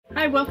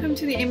Hi, welcome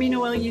to the Amy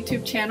Noel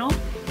YouTube channel.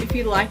 If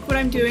you like what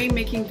I'm doing,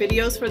 making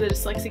videos for the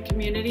dyslexic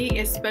community,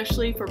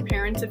 especially for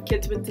parents of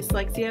kids with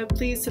dyslexia,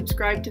 please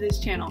subscribe to this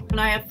channel.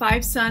 And I have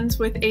 5 sons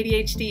with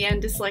ADHD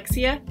and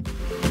dyslexia.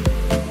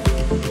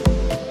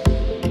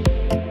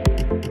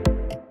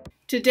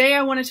 Today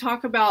I want to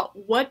talk about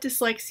what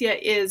dyslexia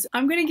is.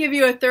 I'm going to give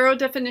you a thorough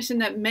definition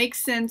that makes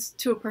sense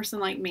to a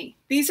person like me.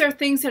 These are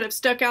things that have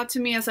stuck out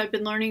to me as I've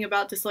been learning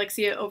about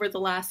dyslexia over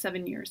the last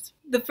 7 years.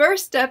 The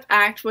First Step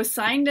Act was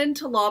signed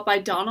into law by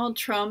Donald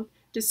Trump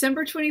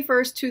December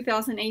 21st,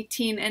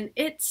 2018, and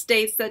it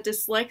states that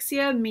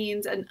dyslexia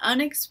means an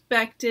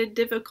unexpected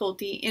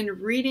difficulty in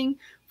reading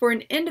for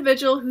an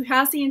individual who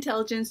has the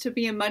intelligence to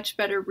be a much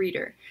better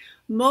reader,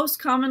 most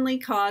commonly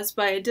caused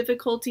by a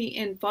difficulty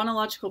in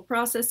phonological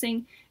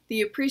processing,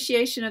 the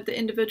appreciation of the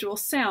individual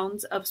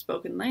sounds of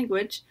spoken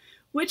language,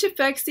 which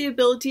affects the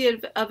ability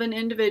of an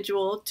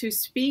individual to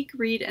speak,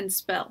 read, and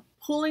spell.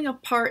 Pulling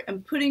apart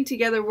and putting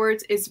together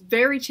words is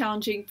very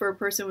challenging for a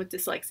person with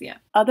dyslexia.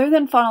 Other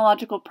than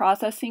phonological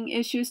processing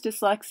issues,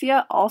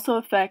 dyslexia also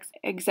affects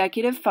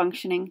executive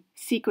functioning,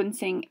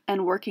 sequencing,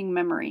 and working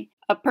memory.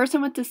 A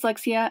person with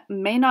dyslexia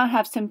may not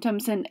have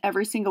symptoms in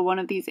every single one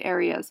of these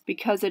areas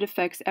because it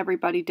affects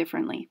everybody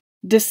differently.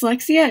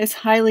 Dyslexia is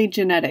highly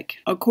genetic.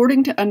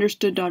 According to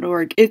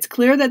understood.org, it's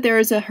clear that there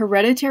is a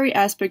hereditary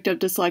aspect of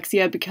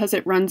dyslexia because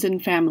it runs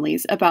in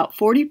families. About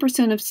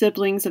 40% of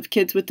siblings of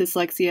kids with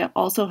dyslexia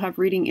also have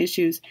reading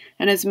issues,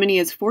 and as many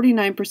as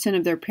 49%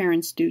 of their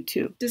parents do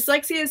too.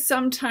 Dyslexia is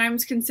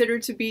sometimes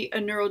considered to be a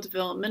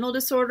neurodevelopmental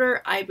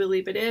disorder. I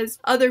believe it is.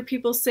 Other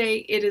people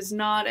say it is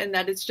not and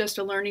that it's just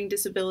a learning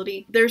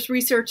disability. There's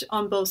research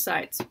on both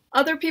sides.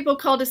 Other people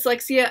call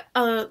dyslexia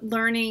a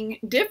learning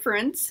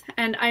difference,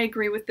 and I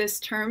agree with this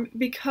term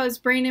because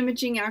brain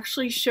imaging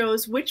actually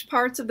shows which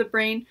parts of the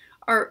brain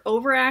are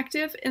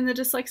overactive in the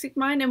dyslexic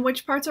mind and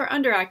which parts are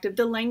underactive.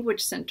 The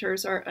language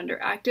centers are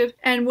underactive,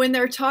 and when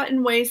they're taught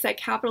in ways that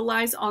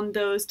capitalize on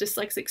those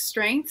dyslexic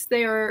strengths,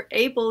 they are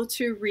able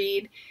to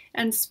read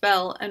and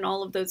spell and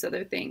all of those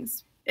other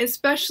things,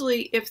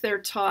 especially if they're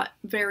taught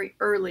very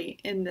early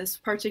in this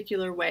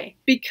particular way.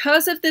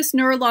 Because of this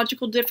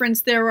neurological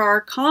difference, there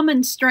are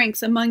common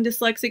strengths among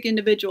dyslexic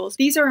individuals.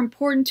 These are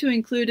important to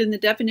include in the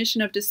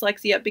definition of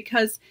dyslexia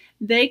because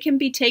they can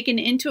be taken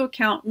into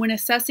account when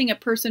assessing a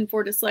person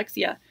for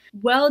dyslexia.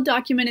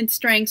 Well-documented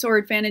strengths or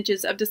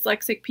advantages of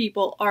dyslexic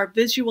people are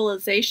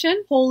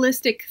visualization,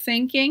 holistic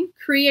thinking,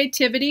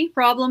 creativity,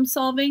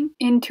 problem-solving,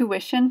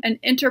 intuition, and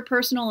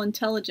interpersonal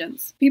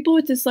intelligence. People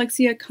with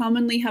dyslexia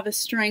commonly have a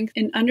strength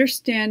in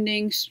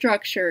understanding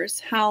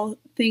structures, how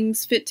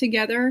things fit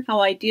together,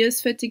 how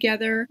ideas fit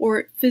together,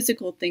 or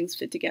physical things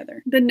fit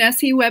together. The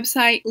NESI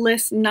website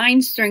lists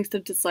 9 strengths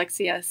of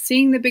dyslexia: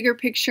 seeing the bigger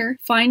picture,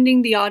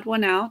 finding the odd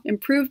one out,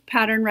 improved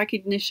pattern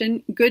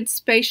recognition, good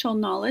spatial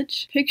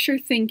knowledge, picture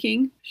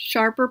thinking,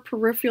 sharper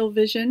peripheral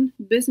vision,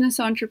 business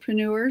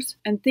entrepreneurs,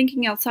 and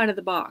thinking outside of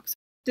the box.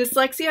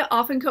 Dyslexia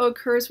often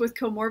co-occurs with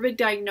comorbid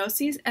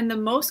diagnoses, and the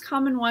most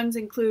common ones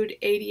include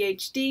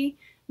ADHD,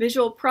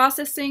 visual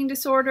processing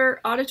disorder,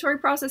 auditory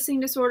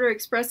processing disorder,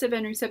 expressive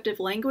and receptive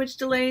language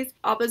delays,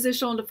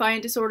 oppositional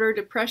defiant disorder,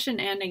 depression,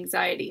 and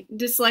anxiety.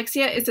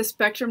 Dyslexia is a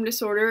spectrum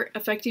disorder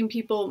affecting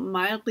people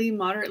mildly,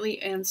 moderately,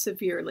 and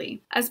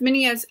severely. As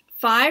many as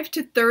 5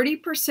 to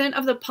 30%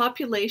 of the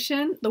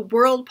population, the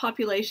world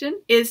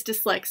population, is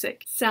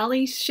dyslexic.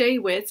 Sally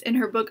Shaywitz, in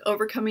her book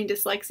Overcoming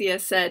Dyslexia,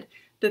 said,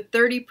 "The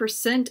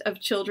 30% of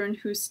children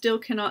who still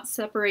cannot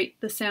separate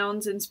the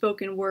sounds in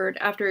spoken word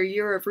after a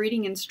year of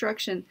reading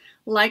instruction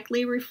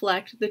likely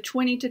reflect the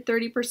 20 to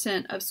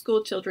 30% of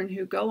school children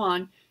who go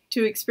on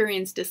to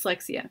experience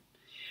dyslexia."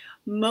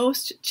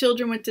 Most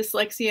children with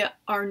dyslexia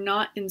are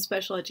not in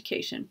special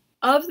education.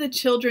 Of the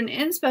children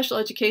in special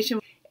education,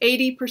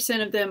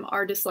 80% of them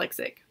are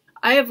dyslexic.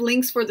 I have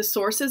links for the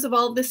sources of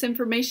all of this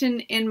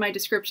information in my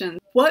description.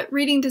 What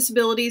reading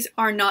disabilities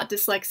are not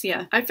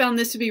dyslexia? I found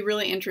this to be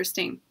really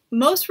interesting.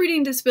 Most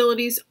reading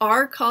disabilities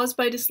are caused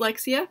by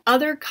dyslexia.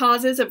 Other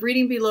causes of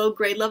reading below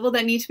grade level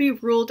that need to be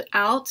ruled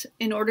out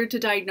in order to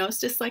diagnose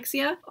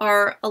dyslexia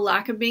are a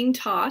lack of being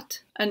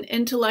taught, an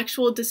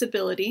intellectual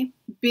disability,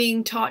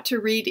 being taught to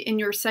read in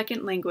your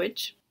second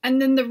language,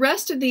 and then the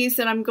rest of these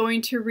that I'm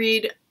going to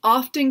read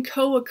often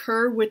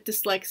co-occur with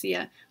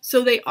dyslexia.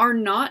 So they are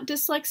not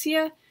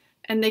dyslexia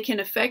and they can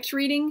affect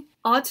reading.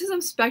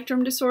 Autism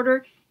spectrum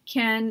disorder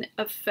can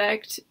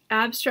affect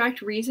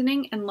abstract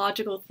reasoning and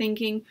logical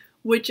thinking,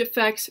 which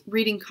affects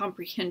reading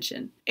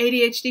comprehension.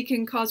 ADHD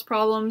can cause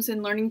problems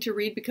in learning to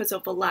read because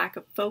of a lack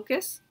of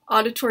focus.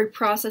 Auditory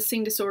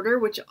processing disorder,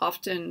 which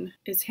often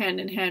is hand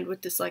in hand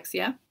with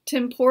dyslexia.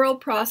 Temporal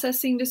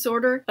processing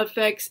disorder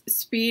affects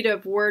speed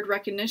of word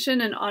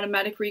recognition and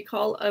automatic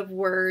recall of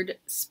word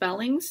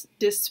spellings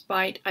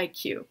despite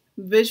IQ.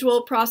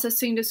 Visual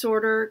processing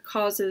disorder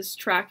causes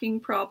tracking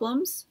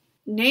problems.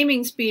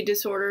 Naming speed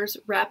disorders,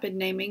 rapid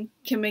naming,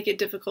 can make it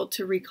difficult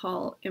to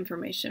recall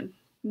information.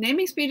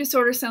 Naming speed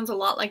disorder sounds a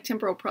lot like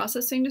temporal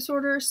processing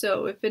disorder,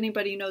 so if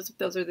anybody knows if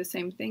those are the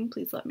same thing,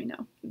 please let me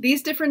know.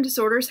 These different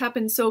disorders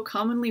happen so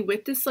commonly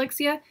with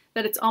dyslexia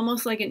that it's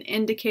almost like an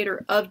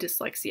indicator of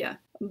dyslexia.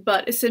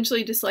 But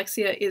essentially,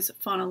 dyslexia is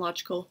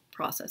phonological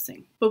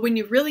processing. But when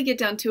you really get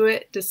down to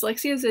it,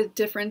 dyslexia is a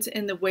difference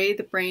in the way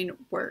the brain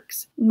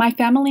works. My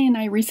family and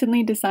I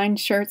recently designed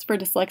shirts for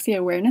Dyslexia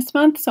Awareness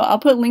Month, so I'll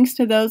put links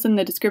to those in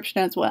the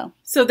description as well.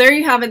 So there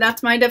you have it.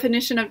 That's my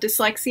definition of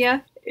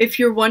dyslexia. If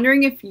you're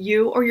wondering if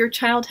you or your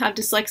child have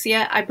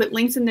dyslexia, I put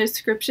links in the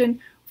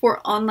description for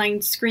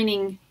online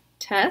screening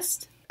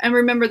tests. And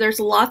remember, there's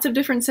lots of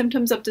different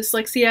symptoms of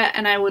dyslexia,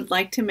 and I would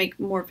like to make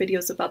more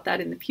videos about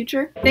that in the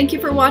future. Thank you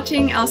for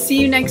watching. I'll see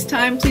you next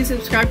time. Please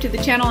subscribe to the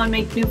channel. I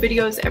make new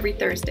videos every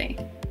Thursday.